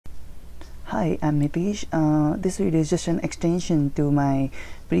Hi, I'm Nitish. This video is just an extension to my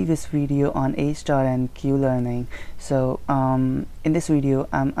previous video on A star and Q learning. So in this video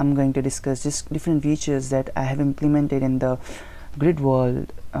I'm going to discuss just different features that I have implemented in the grid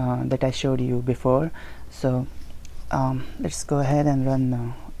world that I showed you before. So let's go ahead and run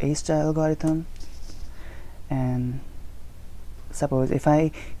the A star algorithm, and suppose if I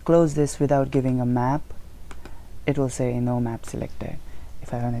close this without giving a map, it will say no map selected.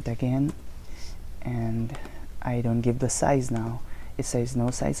 If I run it again and I don't give the size now, it says no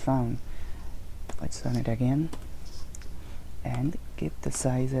size found. Let's run it again and give the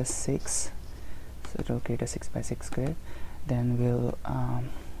size as 6, so it will create a 6 by 6 grid. Then we'll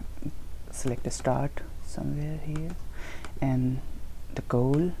select a start somewhere here and the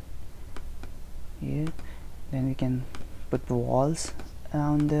goal here. Then we can put walls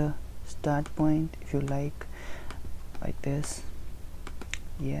around the start point if you like this.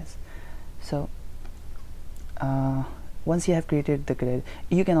 Yes, so once you have created the grid,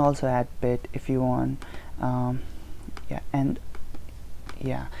 you can also add bit if you want. And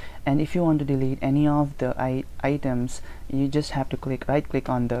if you want to delete any of the items, you just have to right click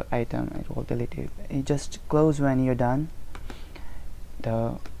on the item. It will delete it. You just close when you're done.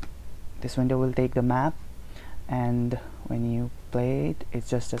 This window will take the map, and when you play it, it's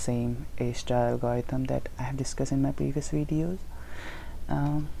just the same A star algorithm that I have discussed in my previous videos.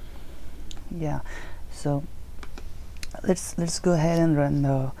 So let's go ahead and run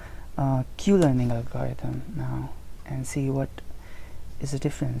the Q learning algorithm now and see what is the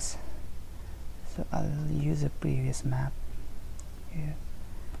difference. So I'll use a previous map here.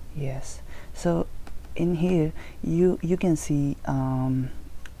 Yes, so in here you can see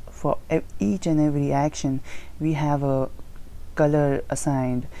for each and every action we have a color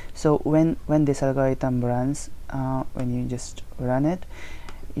assigned. So when this algorithm runs, when you just run it,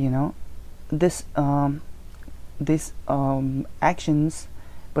 you know, this actions,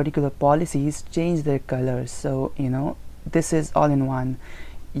 particular policies change their colors. So you know, this is all in one.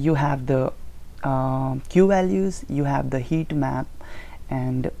 You have the Q values, you have the heat map,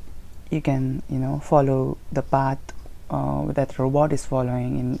 and you can, you know, follow the path that robot is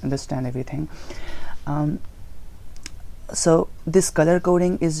following and understand everything. So this color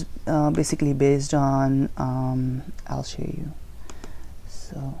coding is basically based on I'll show you.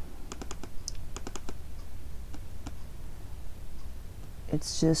 So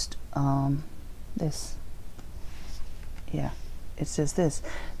it's just this. Yeah, it's just this.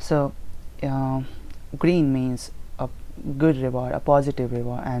 So green means a good reward, a positive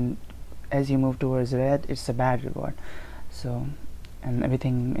reward, and as you move towards red, it's a bad reward. So, and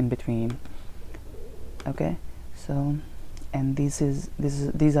everything in between. Okay, so and these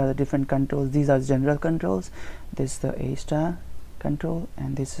are the different controls. These are general controls. This is the A star control,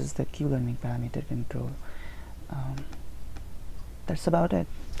 and this is the Q learning parameter control. That's about it.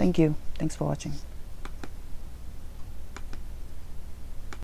 Thank you. Thanks for watching.